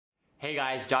Hey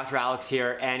guys, Dr. Alex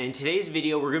here, and in today's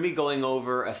video we're going to be going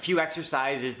over a few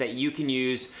exercises that you can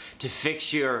use to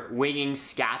fix your winging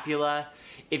scapula.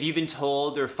 If you've been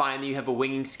told or find that you have a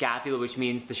winging scapula, which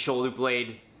means the shoulder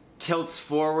blade tilts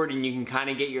forward and you can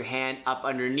kind of get your hand up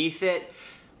underneath it,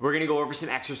 we're going to go over some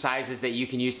exercises that you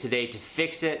can use today to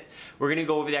fix it. We're going to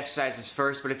go over the exercises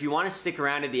first, but if you want to stick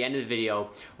around at the end of the video,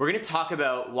 we're going to talk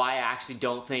about why I actually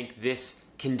don't think this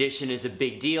condition is a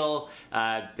big deal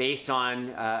based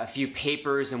on a few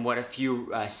papers and what a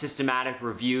few systematic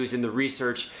reviews in the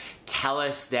research tell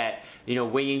us that,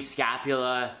 winging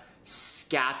scapula,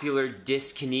 scapular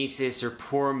dyskinesia, or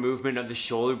poor movement of the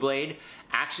shoulder blade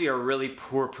actually are really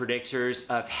poor predictors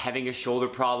of having a shoulder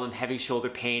problem, having shoulder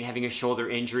pain, having a shoulder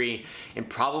injury, and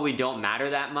probably don't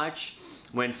matter that much.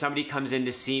 When somebody comes in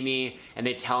to see me and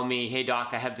they tell me, hey doc,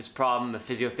 I have this problem, a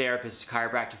physiotherapist,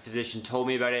 chiropractic physician told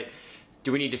me about it,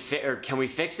 do we need to or can we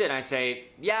fix it? And I say,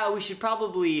 yeah, we should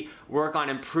probably work on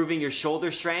improving your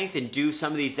shoulder strength and do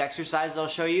some of these exercises I'll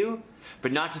show you,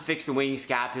 but not to fix the winging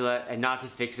scapula and not to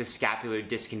fix the scapular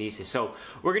dyskinesia. So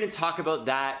we're gonna talk about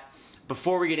that.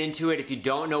 Before we get into it, if you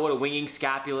don't know what a winging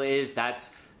scapula is,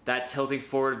 that's that tilting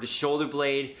forward of the shoulder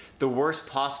blade. The worst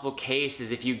possible case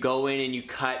is if you go in and you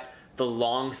cut the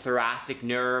long thoracic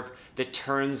nerve that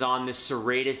turns on the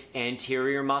serratus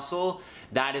anterior muscle.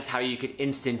 That is how you could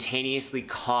instantaneously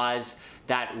cause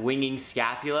that winging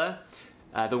scapula.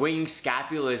 The winging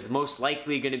scapula is most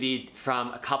likely going to be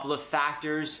from a couple of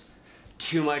factors: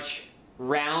 too much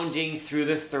rounding through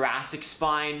the thoracic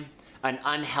spine, an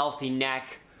unhealthy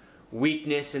neck,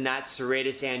 weakness in that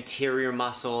serratus anterior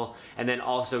muscle, and then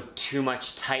also too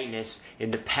much tightness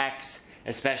in the pecs,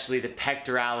 especially the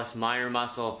pectoralis minor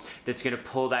muscle that's going to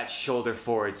pull that shoulder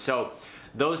forward. So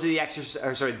those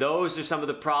are those are some of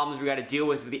the problems we got to deal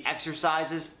with the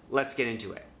exercises. Let's get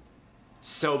into it.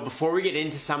 So before we get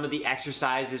into some of the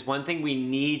exercises, one thing we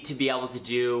need to be able to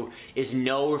do is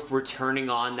know if we're turning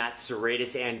on that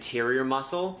serratus anterior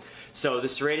muscle. So the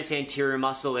serratus anterior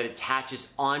muscle, it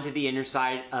attaches onto the inner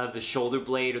side of the shoulder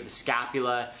blade or the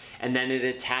scapula, and then it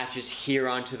attaches here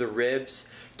onto the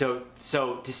ribs.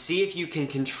 So to see if you can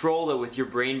control it with your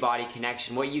brain-body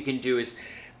connection, what you can do is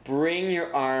bring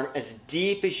your arm as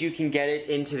deep as you can get it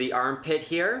into the armpit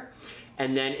here,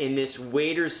 and then in this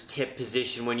waiter's tip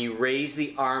position, when you raise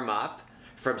the arm up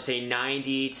from say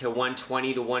 90 to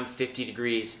 120 to 150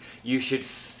 degrees, you should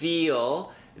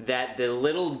feel that the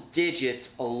little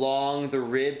digits along the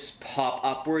ribs pop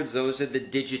upwards. Those are the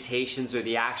digitations, or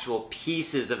the actual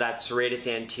pieces of that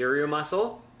serratus anterior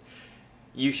muscle.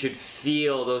 You should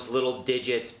feel those little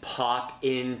digits pop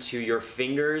into your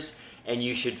fingers, and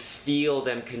you should feel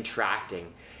them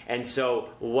contracting. And so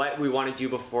what we want to do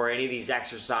before any of these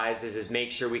exercises is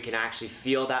make sure we can actually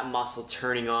feel that muscle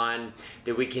turning on,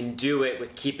 that we can do it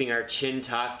with keeping our chin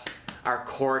tucked, our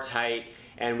core tight,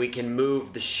 and we can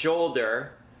move the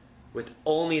shoulder with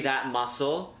only that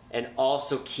muscle and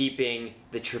also keeping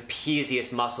the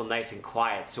trapezius muscle nice and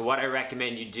quiet. So what I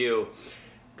recommend you do,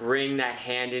 bring that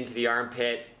hand into the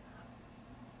armpit,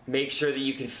 make sure that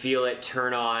you can feel it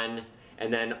turn on,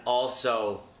 and then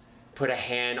also put a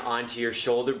hand onto your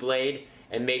shoulder blade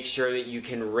and make sure that you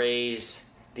can raise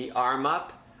the arm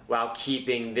up while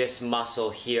keeping this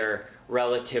muscle here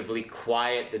relatively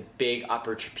quiet, the big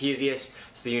upper trapezius,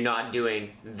 so you're not doing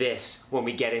this when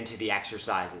we get into the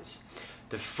exercises.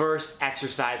 The first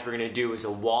exercise we're going to do is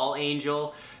a wall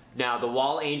angel. Now the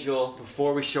wall angel,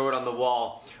 before we show it on the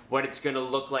wall, what it's going to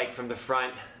look like from the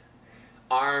front,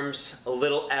 arms a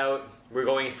little out, we're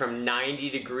going from 90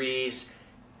 degrees,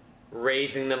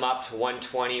 raising them up to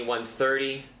 120,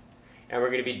 130, and we're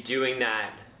going to be doing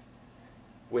that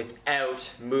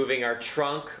without moving our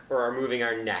trunk or moving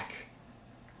our neck.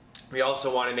 We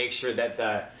also want to make sure that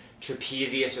the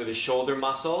trapezius, or the shoulder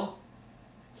muscle,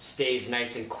 stays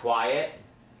nice and quiet.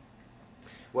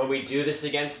 When we do this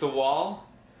against the wall,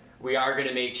 we are going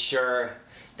to make sure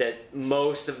that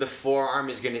most of the forearm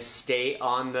is going to stay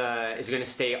on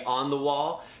the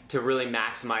wall to really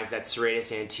maximize that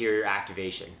serratus anterior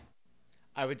activation.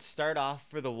 I would start off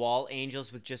for the wall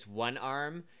angels with just one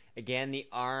arm. Again, the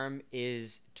arm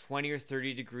is 20 or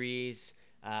 30 degrees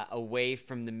away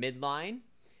from the midline.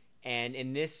 And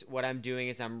in this, what I'm doing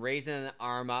is I'm raising the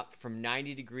arm up from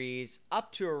 90 degrees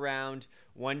up to around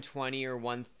 120 or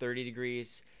 130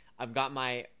 degrees. I've got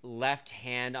my left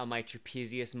hand on my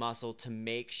trapezius muscle to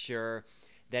make sure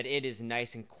that it is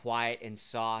nice and quiet and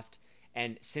soft.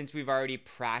 And since we've already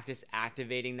practiced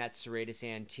activating that serratus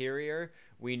anterior,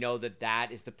 we know that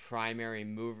that is the primary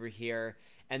mover here.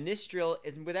 And this drill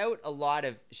is without a lot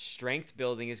of strength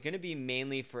building, is going to be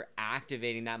mainly for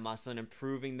activating that muscle and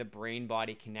improving the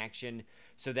brain-body connection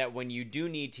so that when you do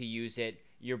need to use it,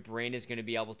 your brain is going to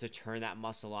be able to turn that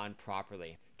muscle on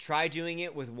properly. Try doing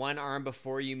it with one arm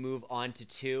before you move on to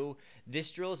two. This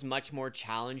drill is much more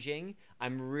challenging.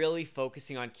 I'm really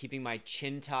focusing on keeping my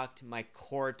chin tucked, my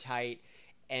core tight,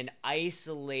 and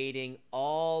isolating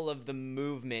all of the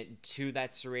movement to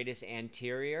that serratus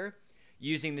anterior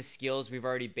using the skills we've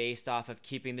already based off of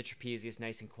keeping the trapezius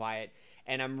nice and quiet.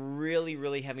 And I'm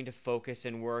really having to focus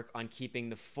and work on keeping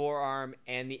the forearm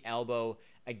and the elbow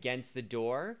against the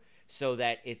door so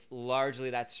that it's largely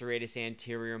that serratus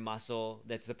anterior muscle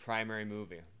that's the primary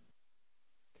mover.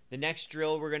 The next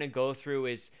drill we're going to go through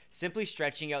is simply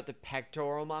stretching out the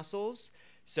pectoral muscles.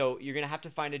 So you're going to have to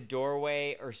find a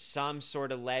doorway or some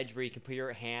sort of ledge where you can put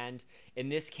your hand. In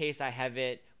this case, I have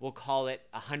it, we'll call it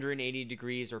 180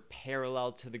 degrees or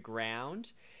parallel to the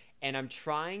ground. And I'm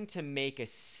trying to make a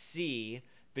C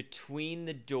between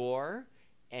the door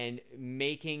and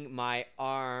making my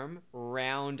arm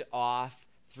round off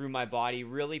through my body,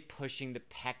 really pushing the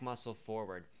pec muscle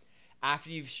forward. After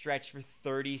you've stretched for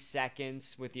 30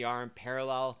 seconds with the arm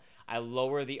parallel, I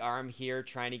lower the arm here,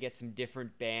 trying to get some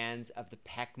different bands of the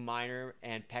pec minor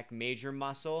and pec major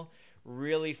muscle,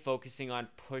 really focusing on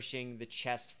pushing the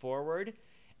chest forward.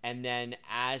 And then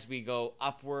as we go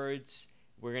upwards,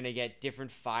 we're going to get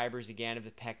different fibers again of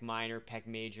the pec minor, pec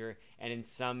major, and in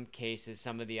some cases,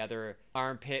 some of the other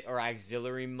armpit or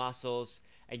axillary muscles.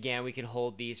 Again, we can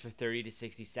hold these for 30 to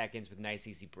 60 seconds with nice,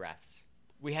 easy breaths.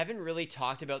 We haven't really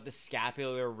talked about the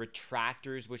scapular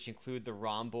retractors, which include the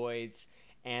rhomboids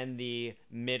and the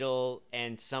middle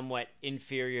and somewhat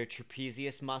inferior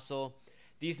trapezius muscle.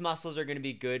 These muscles are going to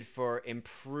be good for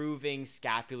improving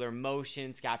scapular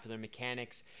motion, scapular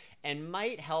mechanics, and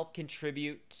might help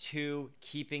contribute to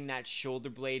keeping that shoulder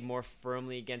blade more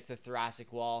firmly against the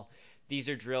thoracic wall. These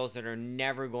are drills that are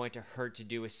never going to hurt to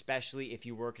do, especially if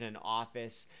you work in an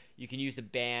office. You can use a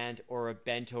band or a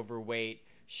bent over weight,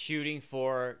 shooting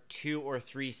for 2 or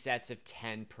 3 sets of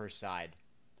 10 per side.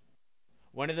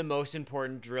 One of the most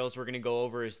important drills we're going to go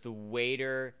over is the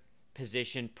waiter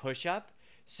position push-up.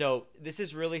 So this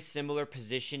is really similar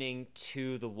positioning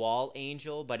to the wall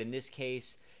angel, but in this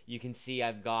case, you can see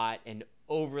I've got an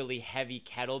overly heavy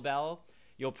kettlebell.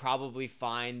 You'll probably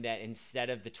find that instead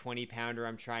of the 20-pounder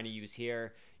I'm trying to use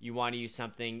here, you want to use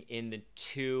something in the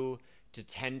 2 to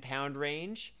 10-pound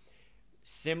range.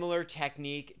 Similar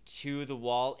technique to the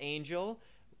wall angel,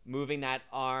 moving that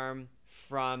arm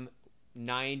from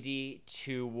 90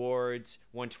 towards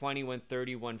 120,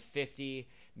 130, 150,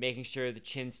 making sure the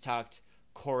chin's tucked,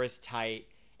 core is tight,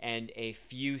 and a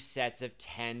few sets of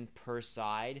 10 per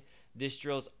side. This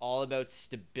drill is all about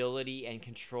stability and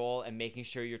control and making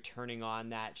sure you're turning on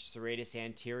that serratus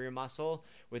anterior muscle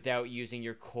without using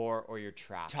your core or your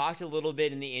traps. Talked a little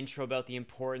bit in the intro about the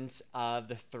importance of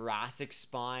the thoracic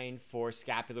spine for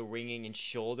scapular winging and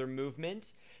shoulder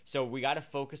movement. So we got to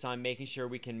focus on making sure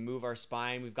we can move our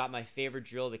spine. We've got my favorite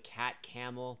drill, the cat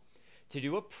camel. To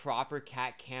do a proper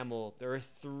cat camel, there are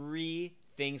 3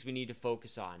 things we need to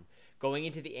focus on. Going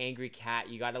into the angry cat,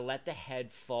 you got to let the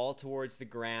head fall towards the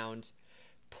ground,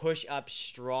 push up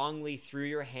strongly through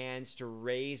your hands to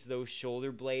raise those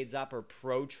shoulder blades up or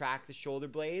protract the shoulder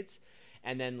blades.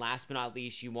 And then last but not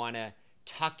least, you want to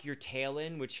tuck your tail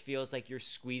in, which feels like you're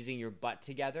squeezing your butt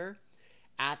together.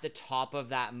 At the top of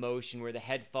that motion where the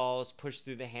head falls, push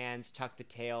through the hands, tuck the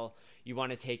tail, you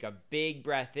want to take a big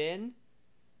breath in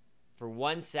for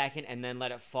 1 second and then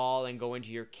let it fall and go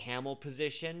into your camel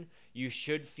position. You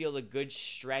should feel a good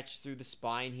stretch through the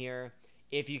spine here.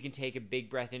 If you can take a big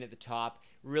breath in at the top,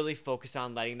 really focus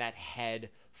on letting that head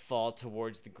fall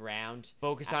towards the ground.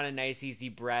 Focus on a nice easy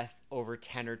breath over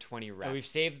 10 or 20 reps. Now we've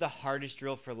saved the hardest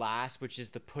drill for last, which is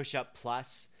the push-up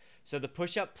plus. So the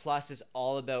push-up plus is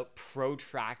all about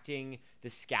protracting the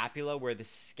scapula, where the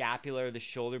scapula, the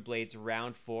shoulder blades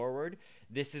round forward.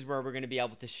 This is where we're going to be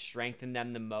able to strengthen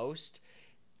them the most.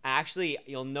 Actually,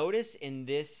 you'll notice in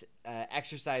this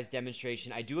exercise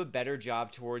demonstration, I do a better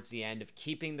job towards the end of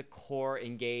keeping the core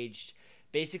engaged,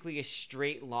 basically a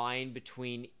straight line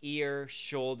between ear,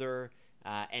 shoulder,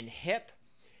 and hip.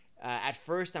 At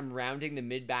first, I'm rounding the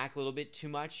mid-back a little bit too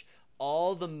much.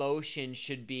 All the motion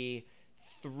should be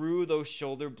through those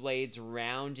shoulder blades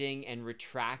rounding and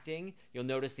retracting. You'll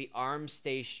notice the arms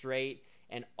stay straight,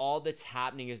 and all that's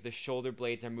happening is the shoulder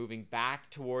blades are moving back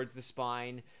towards the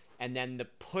spine. And then the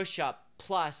push-up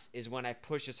plus is when I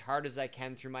push as hard as I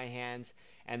can through my hands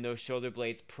and those shoulder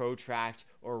blades protract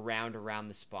or round around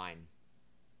the spine.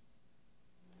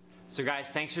 So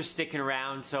guys, thanks for sticking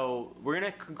around. So we're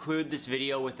going to conclude this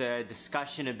video with a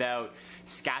discussion about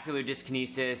scapular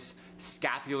dyskinesis,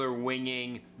 scapular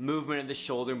winging, movement of the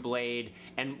shoulder blade,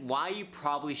 and why you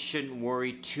probably shouldn't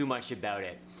worry too much about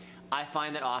it. I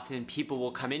find that often people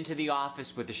will come into the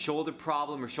office with a shoulder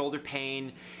problem or shoulder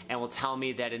pain and will tell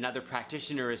me that another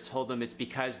practitioner has told them it's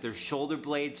because their shoulder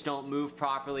blades don't move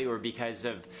properly or because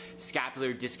of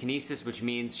scapular dyskinesis, which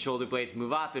means shoulder blades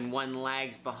move up and one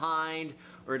leg's behind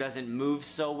or doesn't move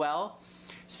so well.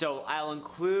 So I'll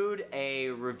include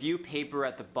a review paper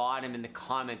at the bottom in the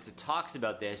comments that talks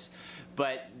about this,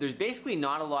 but there's basically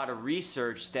not a lot of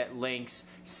research that links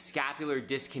scapular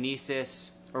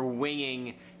dyskinesis or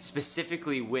winging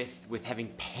specifically with having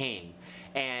pain.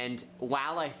 And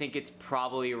while I think it's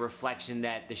probably a reflection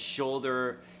that the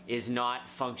shoulder is not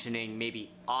functioning maybe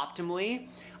optimally,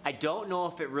 I don't know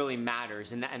if it really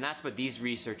matters, and that's what these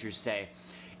researchers say.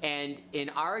 And in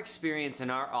our experience in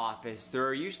our office, there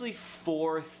are usually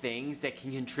 4 things that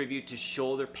can contribute to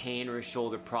shoulder pain or a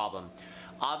shoulder problem.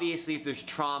 Obviously, if there's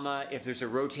trauma, if there's a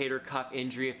rotator cuff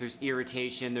injury, if there's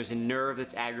irritation, there's a nerve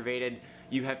that's aggravated,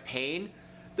 you have pain,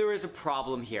 there is a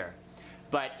problem here.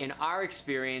 But in our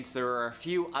experience, there are a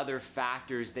few other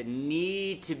factors that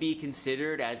need to be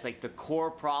considered as like the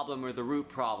core problem or the root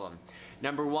problem.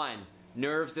 Number 1,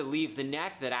 nerves that leave the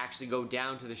neck that actually go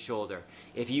down to the shoulder.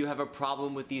 If you have a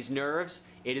problem with these nerves,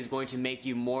 it is going to make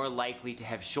you more likely to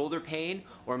have shoulder pain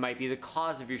or might be the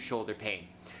cause of your shoulder pain.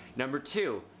 Number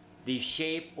 2, the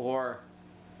shape or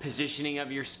positioning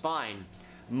of your spine.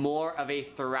 More of a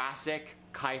thoracic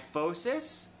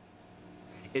kyphosis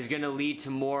is going to lead to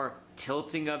more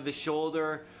tilting of the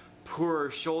shoulder, poorer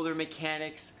shoulder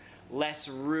mechanics, less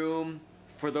room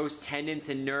for those tendons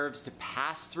and nerves to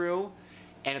pass through,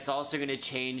 and it's also going to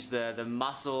change the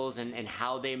muscles and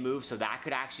how they move, so that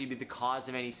could actually be the cause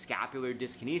of any scapular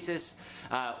dyskinesis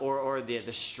or the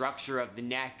structure of the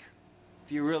neck.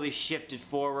 If you really shift it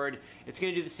forward, it's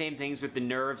going to do the same things with the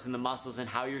nerves and the muscles and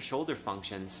how your shoulder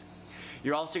functions.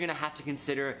 You're also going to have to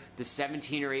consider the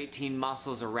 17 or 18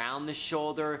 muscles around the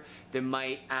shoulder that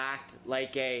might act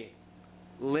like a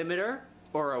limiter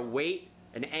or a weight,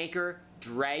 an anchor,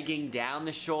 dragging down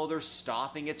the shoulder,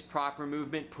 stopping its proper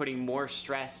movement, putting more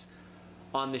stress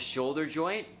on the shoulder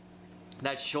joint.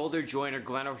 That shoulder joint or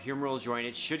glenohumeral joint,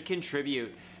 it should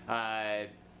contribute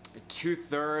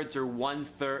 2/3 or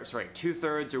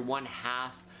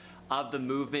 1/2 of the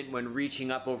movement when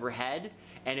reaching up overhead.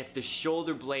 And if the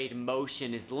shoulder blade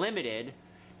motion is limited,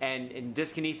 and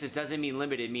dyskinesis doesn't mean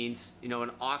limited, it means, you know,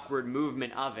 an awkward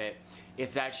movement of it.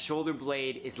 If that shoulder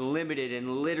blade is limited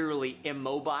and literally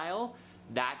immobile,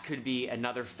 that could be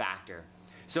another factor.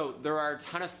 So there are a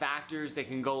ton of factors that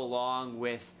can go along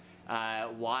with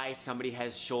why somebody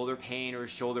has shoulder pain or a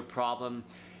shoulder problem.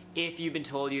 If you've been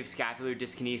told you have scapular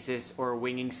dyskinesis or a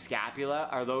winging scapula,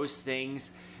 are those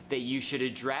things that you should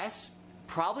address?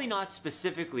 Probably not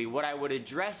specifically. What I would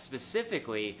address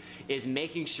specifically is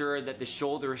making sure that the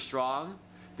shoulder is strong,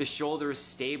 the shoulder is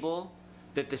stable,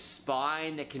 that the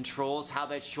spine that controls how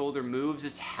that shoulder moves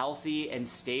is healthy and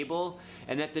stable,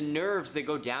 and that the nerves that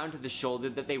go down to the shoulder,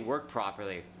 that they work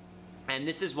properly. And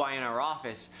this is why in our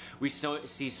office we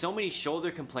see so many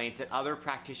shoulder complaints that other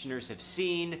practitioners have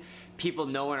seen. People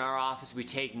know in our office we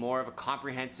take more of a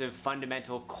comprehensive,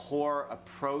 fundamental, core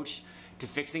approach to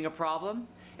fixing a problem.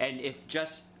 And if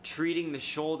just treating the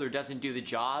shoulder doesn't do the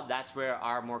job, that's where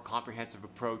our more comprehensive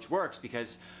approach works,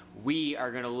 because we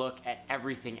are going to look at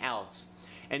everything else.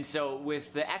 And so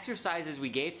with the exercises we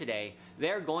gave today,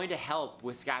 they're going to help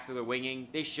with scapular winging.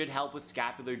 They should help with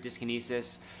scapular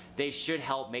dyskinesis. They should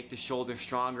help make the shoulder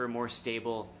stronger, more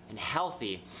stable, and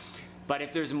healthy. But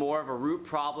if there's more of a root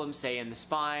problem, say in the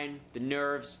spine, the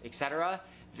nerves, etc.,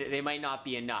 they might not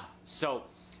be enough. So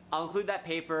I'll include that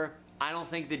paper. I don't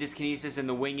think the dyskinesis and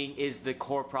the winging is the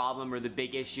core problem or the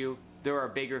big issue. There are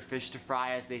bigger fish to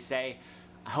fry, as they say.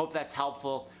 I hope that's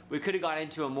helpful. We could have got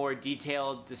into a more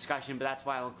detailed discussion, but that's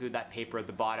why I'll include that paper at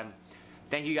the bottom.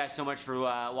 Thank you guys so much for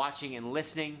watching and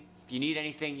listening. If you need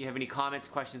anything, you have any comments,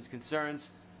 questions,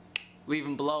 concerns, leave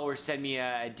them below or send me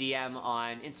a DM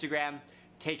on Instagram.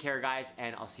 Take care, guys,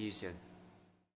 and I'll see you soon.